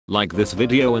Like this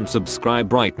video and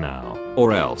subscribe right now,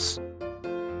 or else.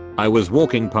 I was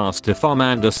walking past a farm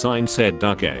and a sign said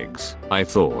duck eggs. I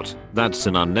thought, that's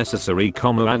an unnecessary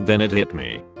comma, and then it hit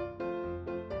me.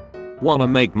 Wanna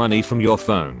make money from your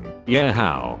phone? Yeah,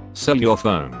 how? Sell your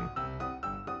phone.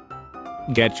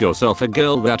 Get yourself a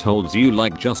girl that holds you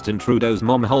like Justin Trudeau's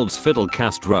mom holds Fidel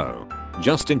Castro.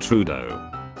 Justin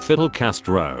Trudeau. Fidel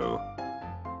Castro.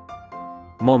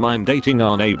 Mom, I'm dating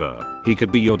our neighbor. He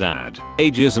could be your dad.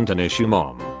 Age isn't an issue,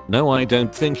 Mom. No, I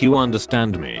don't think you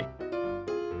understand me.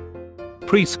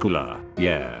 Preschooler.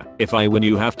 Yeah, if I win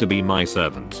you have to be my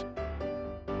servant.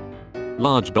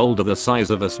 Large boulder the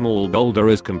size of a small boulder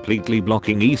is completely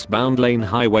blocking eastbound lane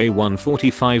Highway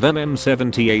 145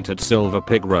 mm78 at Silver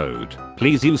Pig Road.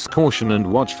 Please use caution and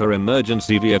watch for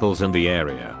emergency vehicles in the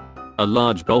area. A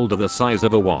large boulder the size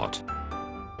of a what?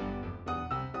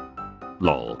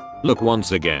 Lol. Look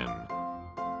once again.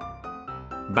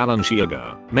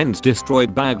 Balenciaga. Men's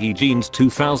destroyed baggy jeans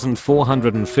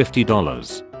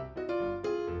 $2,450.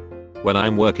 When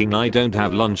I'm working I don't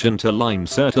have lunch until I'm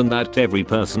certain that every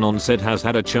person on set has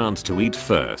had a chance to eat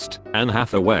first. Anne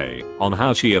Hathaway, on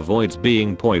how she avoids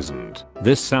being poisoned.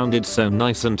 This sounded so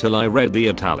nice until I read the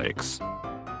italics.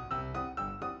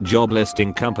 Job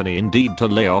listing company Indeed to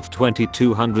lay off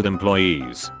 2,200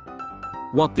 employees.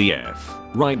 What the F?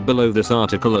 Right below this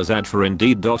article is ad for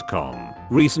Indeed.com.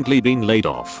 Recently been laid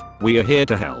off. We are here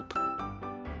to help.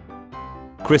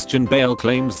 Christian Bale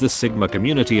claims the Sigma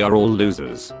community are all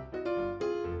losers.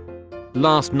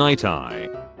 Last night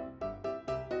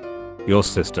Your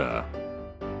sister.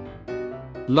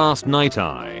 Last night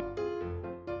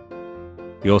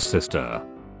Your sister.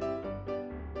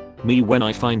 Me when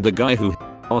I find the guy who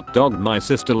hot dogged my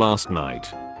sister last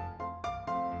night.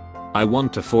 I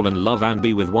want to fall in love and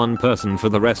be with one person for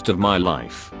the rest of my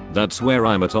life. That's where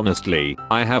I'm at honestly.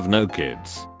 I have no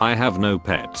kids. I have no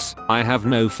pets. I have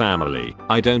no family.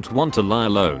 I don't want to lie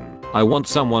alone. I want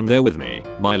someone there with me.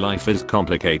 My life is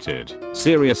complicated.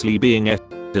 Seriously, being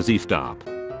is effed up.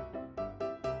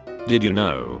 Did you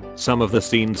know, some of the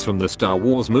scenes from the Star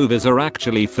Wars movies are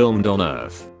actually filmed on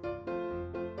Earth?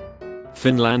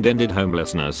 Finland ended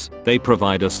homelessness. They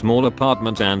provide a small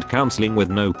apartment and counseling with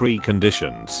no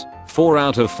preconditions. 4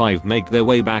 out of 5 make their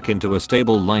way back into a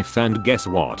stable life, and guess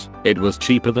what? It was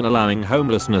cheaper than allowing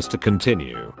homelessness to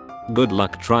continue. Good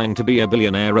luck trying to be a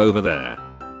billionaire over there.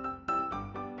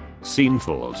 Scene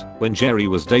thought, when Jerry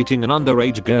was dating an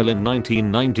underage girl in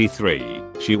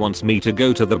 1993, she wants me to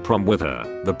go to the prom with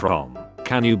her. The prom.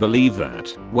 Can you believe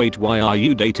that? Wait, why are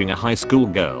you dating a high school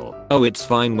girl? Oh, it's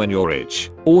fine when you're rich.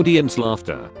 Audience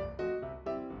laughter.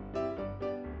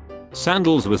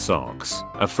 Sandals with socks,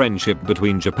 a friendship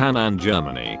between Japan and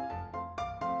Germany.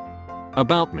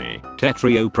 About me,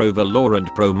 Tetrio Pro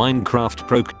Valorant Pro Minecraft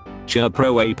Pro Cure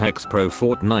Pro Apex Pro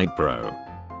Fortnite Pro.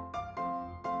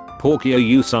 Porkio,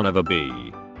 you son of a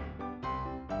bee.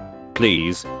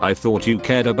 Please, I thought you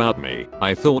cared about me.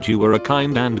 I thought you were a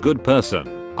kind and good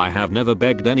person. I have never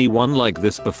begged anyone like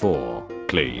this before.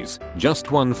 Please,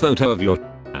 just one photo of your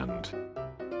hand.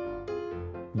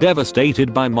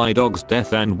 Devastated by my dog's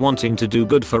death and wanting to do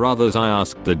good for others, I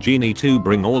asked the genie to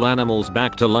bring all animals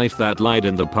back to life that lied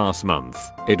in the past month.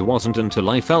 It wasn't until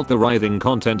I felt the writhing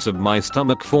contents of my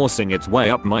stomach forcing its way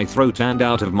up my throat and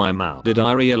out of my mouth did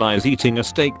I realize eating a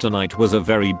steak tonight was a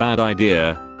very bad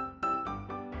idea.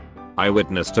 I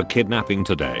witnessed a kidnapping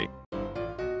today.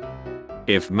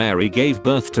 If Mary gave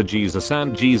birth to Jesus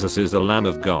and Jesus is the Lamb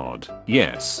of God,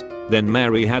 yes, then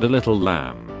Mary had a little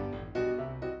lamb.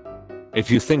 If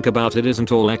you think about it,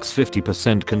 isn't all X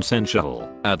 50%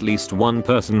 consensual? At least one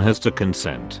person has to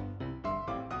consent.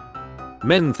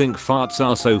 Men think farts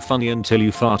are so funny until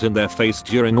you fart in their face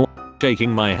during or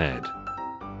shaking my head.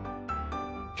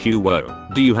 Hugo,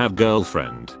 do you have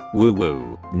girlfriend? Woo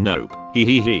woo, nope, hee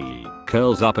hee hee,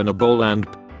 curls up in a ball and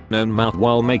known mouth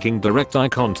while making direct eye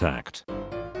contact.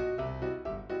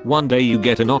 One day you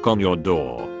get a knock on your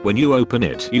door. When you open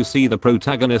it, you see the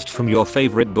protagonist from your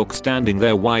favorite book standing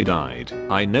there wide-eyed.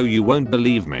 I know you won't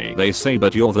believe me, they say,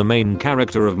 but you're the main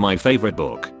character of my favorite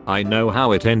book. I know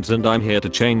how it ends and I'm here to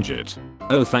change it.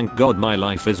 Oh, thank God, my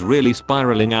life is really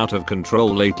spiraling out of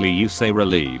control lately, you say,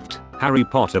 relieved. Harry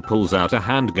Potter pulls out a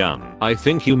handgun. I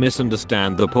think you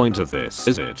misunderstand the point of this,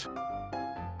 is it?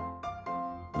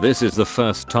 This is the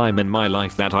first time in my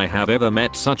life that I have ever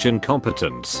met such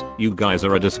incompetence. You guys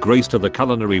are a disgrace to the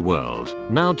culinary world.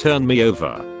 Now turn me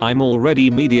over. I'm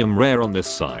already medium rare on this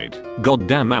side.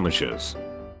 Goddamn amateurs.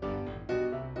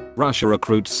 Russia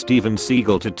recruits Steven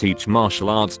Seagal to teach martial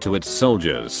arts to its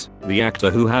soldiers. The actor,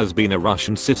 who has been a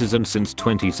Russian citizen since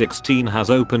 2016,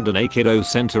 has opened an Aikido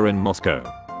center in Moscow.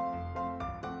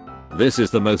 This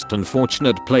is the most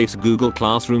unfortunate place Google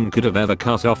Classroom could have ever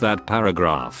cut off that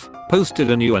paragraph. Posted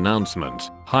a new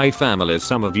announcement. Hi families,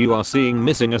 some of you are seeing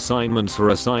missing assignments for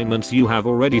assignments you have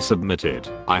already submitted.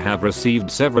 I have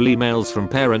received several emails from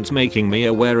parents making me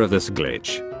aware of this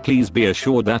glitch. Please be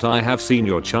assured that I have seen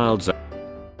your child's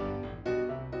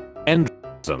end.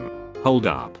 Hold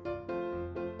up.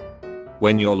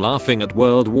 When you're laughing at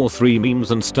World War III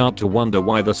memes and start to wonder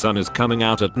why the sun is coming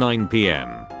out at 9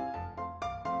 PM.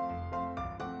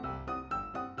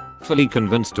 Fully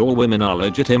convinced all women are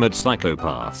legitimate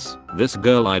psychopaths. This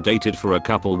girl I dated for a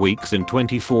couple weeks in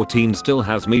 2014 still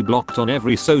has me blocked on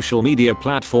every social media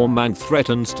platform and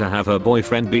threatens to have her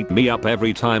boyfriend beat me up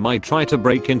every time I try to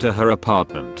break into her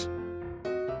apartment.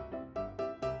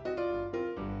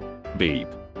 Beep.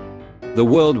 The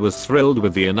world was thrilled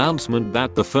with the announcement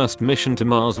that the first mission to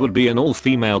Mars would be an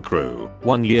all-female crew.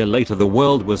 1 year later the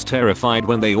world was terrified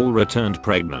when they all returned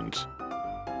pregnant.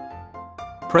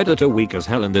 Predator weak as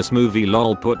hell in this movie,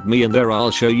 lol, put me in there,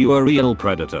 I'll show you a real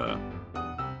predator.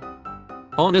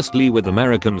 Honestly, with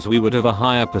Americans we would have a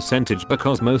higher percentage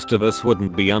because most of us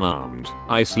wouldn't be unarmed.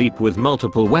 I sleep with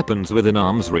multiple weapons within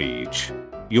arm's reach.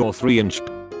 Your 3-inch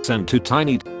and 2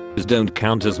 tiny don't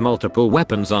count as multiple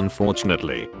weapons,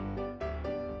 unfortunately.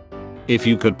 If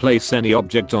you could place any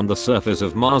object on the surface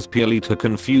of Mars purely to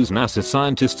confuse NASA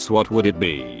scientists, what would it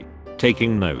be?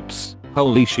 Taking notes.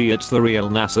 Holy shit, it's the real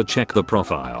NASA, check the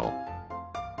profile.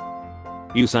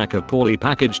 You sack of poorly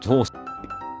packaged horse.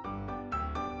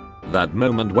 That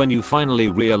moment when you finally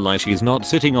realize she's not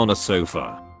sitting on a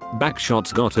sofa.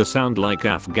 Backshots gotta sound like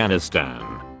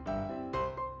Afghanistan.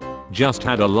 Just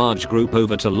had a large group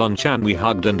over to lunch and we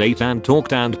hugged and ate and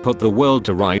talked and put the world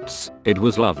to rights. It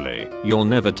was lovely. You'll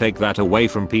never take that away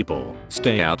from people.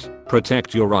 Stay out,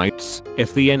 protect your rights.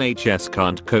 If the NHS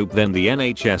can't cope, then the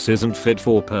NHS isn't fit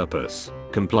for purpose.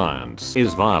 Compliance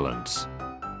is violence.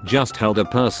 Just held a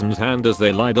person's hand as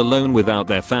they lied alone without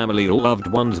their family or loved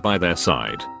ones by their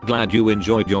side. Glad you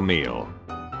enjoyed your meal.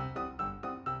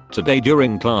 Today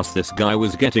during class this guy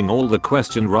was getting all the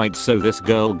question right, so this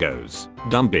girl goes,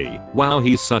 "Dumby, wow,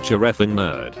 he's such a reffing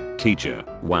nerd." Teacher,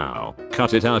 "Wow,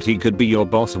 cut it out, he could be your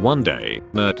boss one day."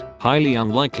 Nerd, "Highly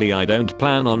unlikely, I don't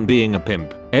plan on being a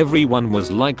pimp." Everyone was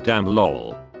like, "Damn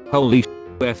lol. Holy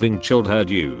effing chilled her,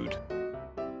 dude."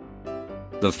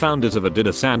 The founders of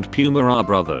Adidas and Puma are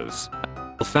brothers.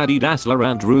 Fadi Dassler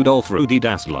and Rudolf Rudy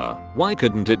Dassler. Why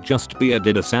couldn't it just be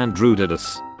Adidas and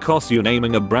Rudidas? Cause you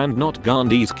naming a brand, not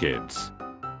Gandhi's kids.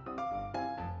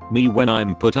 Me when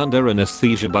I'm put under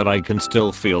anesthesia but I can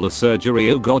still feel the surgery.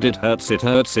 Oh god, it hurts, it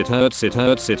hurts, it hurts, it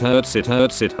hurts, it hurts, it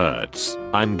hurts, it hurts.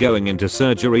 I'm going into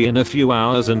surgery in a few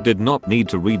hours and did not need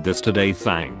to read this today,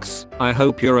 thanks. I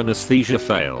hope your anesthesia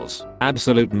fails.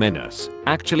 Absolute menace.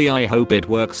 Actually I hope it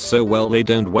works so well they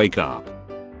don't wake up.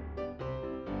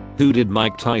 Who did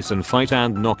Mike Tyson fight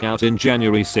and knock out in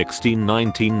January 16,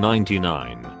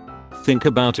 1999? Think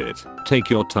about it, take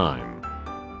your time.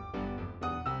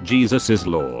 Jesus is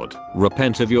Lord.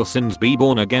 Repent of your sins, be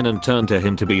born again and turn to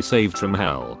him to be saved from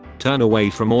hell. Turn away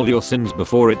from all your sins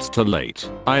before it's too late.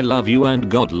 I love you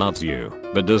and God loves you.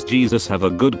 But does Jesus have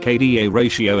a good KDA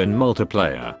ratio in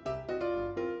multiplayer?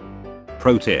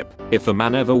 Pro tip, if a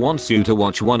man ever wants you to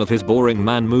watch one of his boring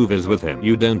man movies with him,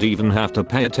 you don't even have to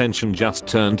pay attention, just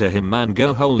turn to him and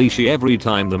go holy shit every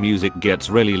time the music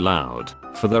gets really loud.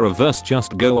 For the reverse,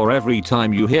 just go or every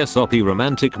time you hear soppy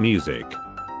romantic music.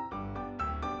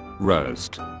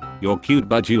 Roast. You're cute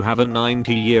but you have a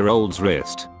 90-year-old's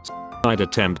wrist. I'd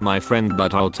attempt my friend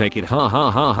but I'll take it, ha ha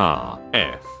ha ha.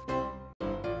 F.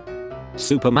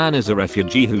 Superman is a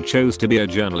refugee who chose to be a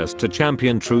journalist to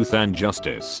champion truth and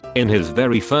justice. In his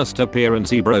very first appearance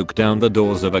he broke down the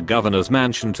doors of a governor's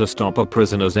mansion to stop a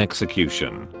prisoner's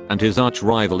execution. And his arch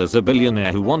rival is a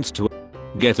billionaire who wants to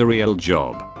get a real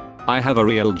job. I have a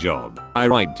real job. I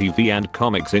write TV and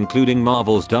comics, including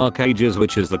Marvel's Dark Ages,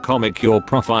 which is the comic your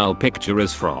profile picture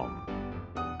is from.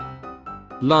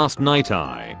 Last night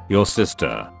your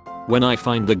sister. When I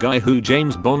find the guy who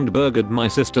James Bond burgered my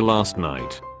sister last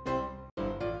night.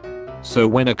 So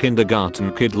when a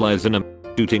kindergarten kid lies in a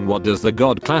shooting, what does the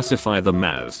god classify them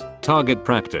as? Target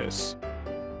practice.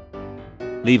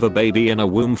 Leave a baby in a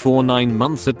womb for 9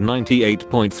 months at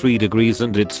 98.3 degrees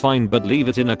and it's fine, but leave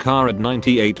it in a car at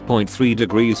 98.3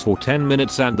 degrees for 10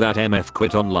 minutes and that MF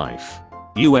quit on life.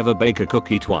 You ever bake a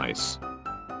cookie twice?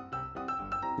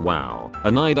 Wow.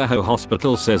 An Idaho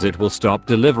hospital says it will stop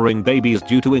delivering babies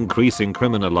due to increasing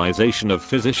criminalization of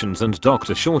physicians and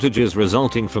doctor shortages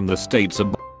resulting from the state's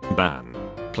ban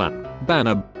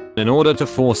in order to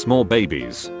force more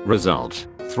babies. Result: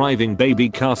 thriving baby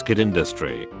casket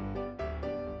industry.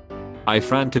 I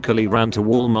frantically ran to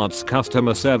Walmart's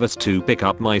customer service to pick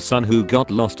up my son who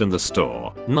got lost in the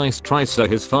store. Nice try sir,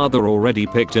 his father already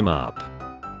picked him up.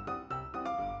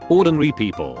 Ordinary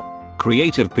people.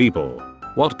 Creative people.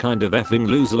 What kind of effing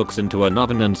loser looks into an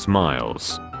oven and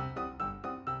smiles?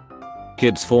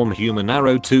 Kids form human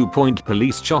arrow 2-point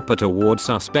police chopper toward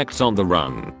suspects on the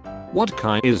run. What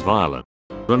kind is violent?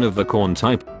 Run of the corn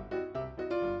type?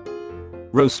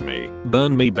 Roast me,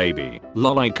 burn me baby,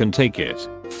 lol I can take it.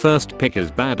 First pick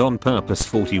is bad on purpose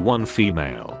 41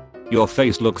 female. Your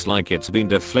face looks like it's been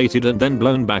deflated and then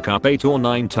blown back up 8 or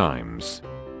 9 times.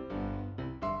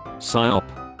 Psyop.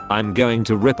 I'm going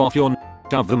to rip off your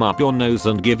shove them up your nose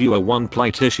and give you a 1-ply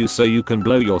tissue so you can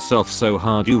blow yourself so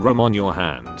hard you rum on your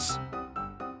hands.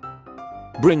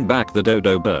 Bring back the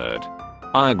dodo bird.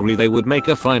 I agree they would make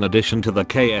a fine addition to the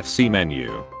KFC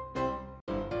menu.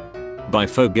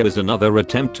 Biphobia is another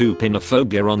attempt to pin a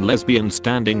phobia on lesbians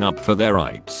standing up for their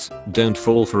rights. Don't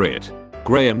fall for it.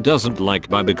 Graham doesn't like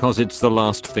bi because it's the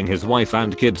last thing his wife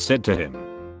and kids said to him.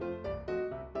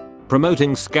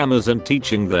 Promoting scammers and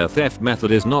teaching their theft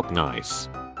method is not nice.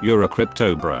 You're a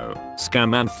crypto bro.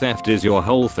 Scam and theft is your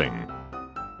whole thing.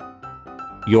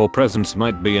 Your presence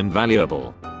might be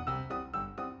invaluable.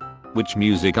 Which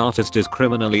music artist is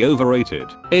criminally overrated?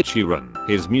 Ed Sheeran.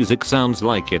 His music sounds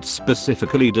like it's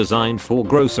specifically designed for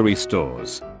grocery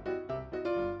stores.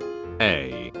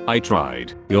 I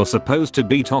tried. You're supposed to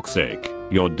be toxic.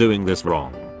 You're doing this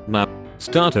wrong. Now,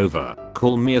 start over.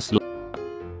 Call me a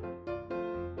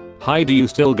Hi, do you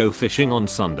still go fishing on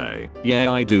Sunday?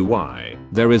 Yeah, I do. Why?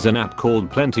 There is an app called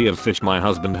Plenty of Fish. My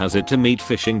husband has it to meet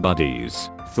fishing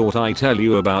buddies. Thought I'd tell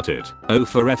you about it. Oh,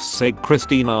 for F's sake,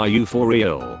 Christina, are you for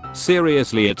real?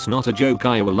 Seriously, it's not a joke.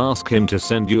 I will ask him to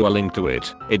send you a link to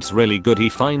it. It's really good. He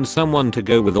finds someone to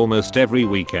go with almost every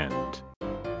weekend.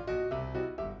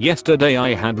 Yesterday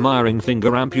I had my ring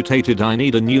finger amputated. I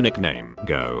need a new nickname.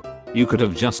 Go. You could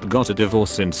have just got a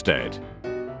divorce instead.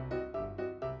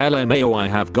 LMAO, I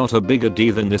have got a bigger D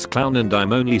than this clown and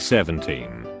I'm only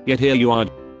 17. Yet here you are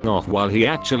off while he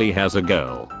actually has a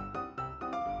girl.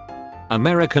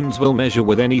 Americans will measure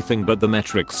with anything but the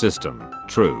metric system.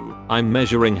 True. I'm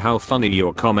measuring how funny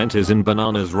your comment is in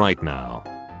bananas right now.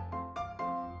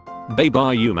 Babe,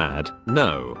 are you mad?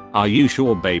 No. Are you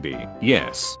sure, baby?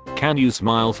 Yes. Can you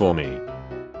smile for me?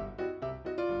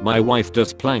 My wife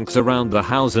does planks around the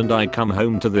house and I come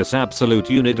home to this absolute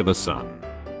unit of a son.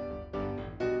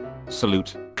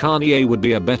 Salute. Kanye would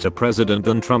be a better president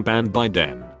than Trump and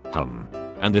Biden.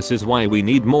 And this is why we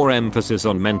need more emphasis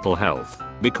on mental health.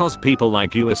 Because people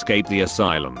like you escape the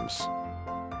asylums.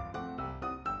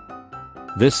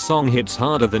 This song hits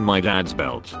harder than my dad's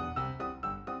belt.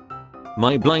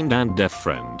 My blind and deaf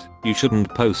friend, you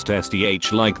shouldn't post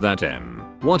SDH like that.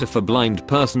 What if a blind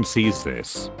person sees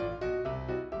this?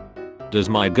 Does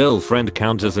my girlfriend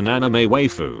count as an anime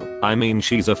waifu? I mean,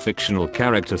 she's a fictional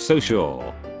character, so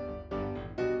sure.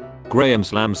 Graham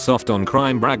slams soft on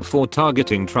crime brag for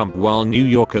targeting Trump while New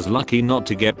Yorkers lucky not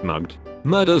to get mugged.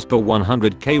 Murders per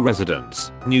 100k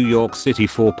residents. New York City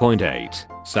 4.8.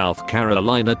 South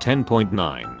Carolina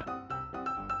 10.9.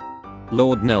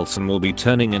 Lord Nelson will be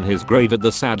turning in his grave at the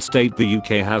sad state the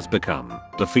UK has become.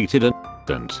 Defeated and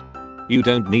distant. You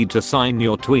don't need to sign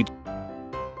your tweet.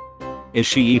 Is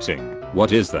she eating?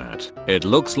 What is that? It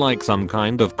looks like some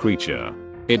kind of creature.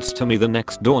 It's Tommy, the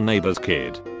next door neighbor's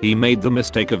kid. He made the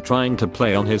mistake of trying to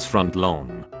play on his front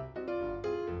lawn.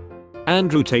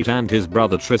 Andrew Tate and his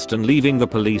brother Tristan leaving the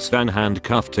police van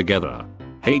handcuffed together.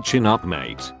 Hey, chin up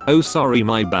mate. Oh sorry,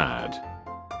 my bad.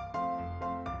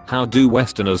 How do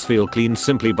Westerners feel clean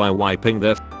simply by wiping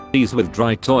their f***s with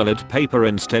dry toilet paper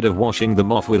instead of washing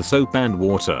them off with soap and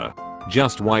water?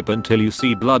 Just wipe until you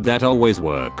see blood, that always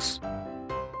works.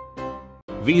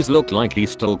 V's look like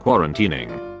he's still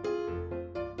quarantining.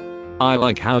 I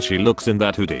like how she looks in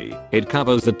that hoodie. It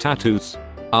covers the tattoos.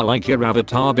 I like your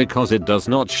avatar because it does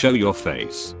not show your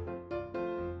face.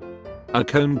 A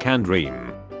cone can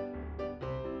dream.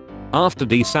 After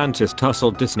DeSantis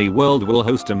tussled, Disney World will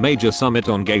host a major summit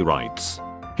on gay rights.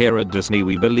 Here at Disney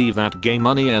we believe that gay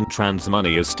money and trans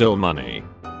money is still money.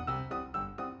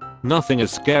 Nothing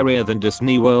is scarier than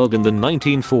Disney World in the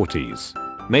 1940s.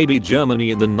 Maybe Germany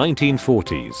in the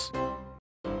 1940s.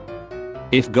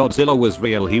 If Godzilla was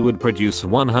real, he would produce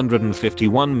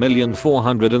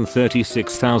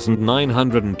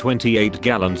 151,436,928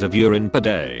 gallons of urine per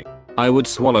day. I would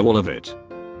swallow all of it.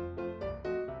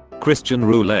 Christian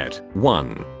roulette.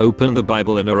 1. Open the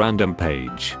Bible in a random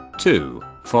page. 2.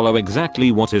 Follow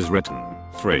exactly what is written.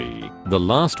 3. The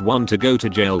last one to go to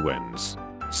jail wins.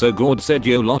 So God said,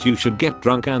 yo lot, you should get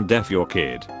drunk and deaf your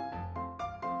kid.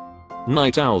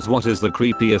 Night owls, what is the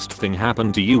creepiest thing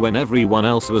happened to you when everyone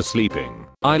else was sleeping?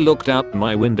 I looked out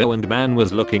my window and man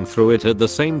was looking through it at the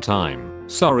same time.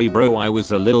 Sorry bro, I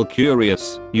was a little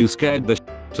curious. You scared the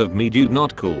shit of me dude,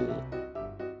 not cool.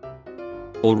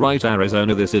 Alright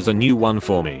Arizona, this is a new one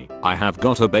for me. I have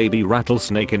got a baby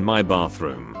rattlesnake in my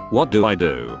bathroom. What do I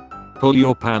do? Pull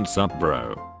your pants up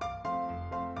bro.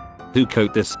 Who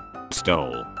coat this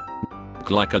stole?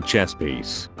 Like a chess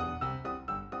piece.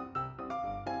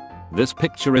 This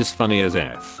picture is funny as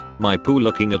F. My poo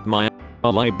looking at my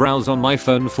eyebrows on my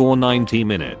phone for 90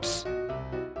 minutes.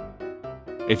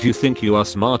 If you think you are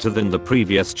smarter than the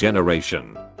previous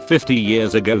generation, 50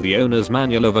 years ago the owner's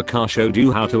manual of a car showed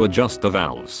you how to adjust the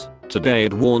valves. Today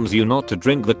it warns you not to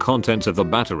drink the contents of the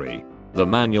battery. The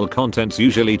manual contents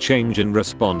usually change in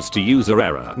response to user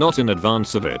error, not in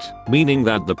advance of it, meaning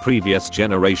that the previous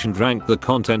generation drank the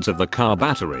contents of the car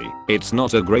battery. It's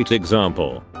not a great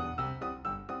example.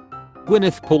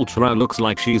 Gwyneth Paltrow looks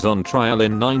like she's on trial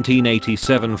in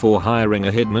 1987 for hiring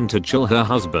a hitman to kill her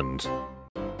husband.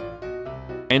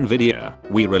 Nvidia,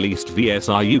 we released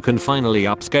VSR. You can finally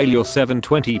upscale your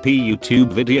 720p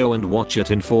YouTube video and watch it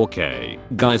in 4K.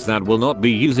 Guys, that will not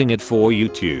be using it for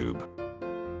YouTube.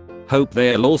 Hope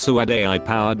they'll also add AI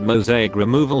powered mosaic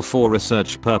removal for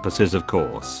research purposes of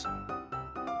course.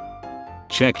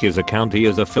 Check his account, he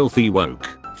is a filthy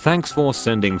woke. Thanks for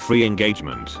sending free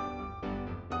engagement.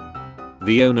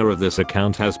 The owner of this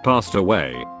account has passed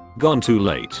away. Gone too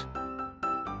late.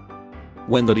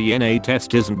 When the DNA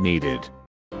test isn't needed.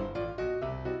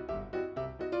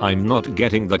 I'm not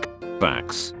getting the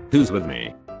facts. Who's with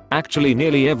me? Actually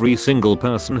nearly every single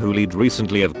person who lead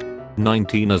recently of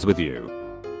 19 is with you.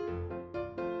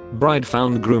 Bride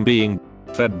found groom being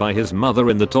fed by his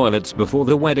mother in the toilets before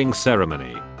the wedding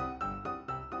ceremony.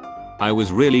 I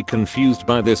was really confused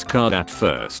by this card at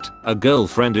first. A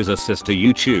girlfriend is a sister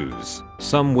you choose.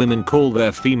 Some women call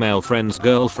their female friends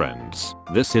girlfriends.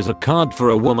 This is a card for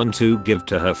a woman to give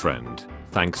to her friend.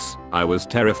 Thanks. I was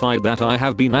terrified that I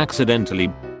have been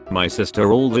accidentally my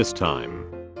sister all this time.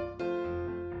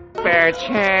 Spare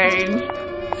change.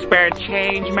 Spare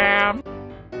change, ma'am.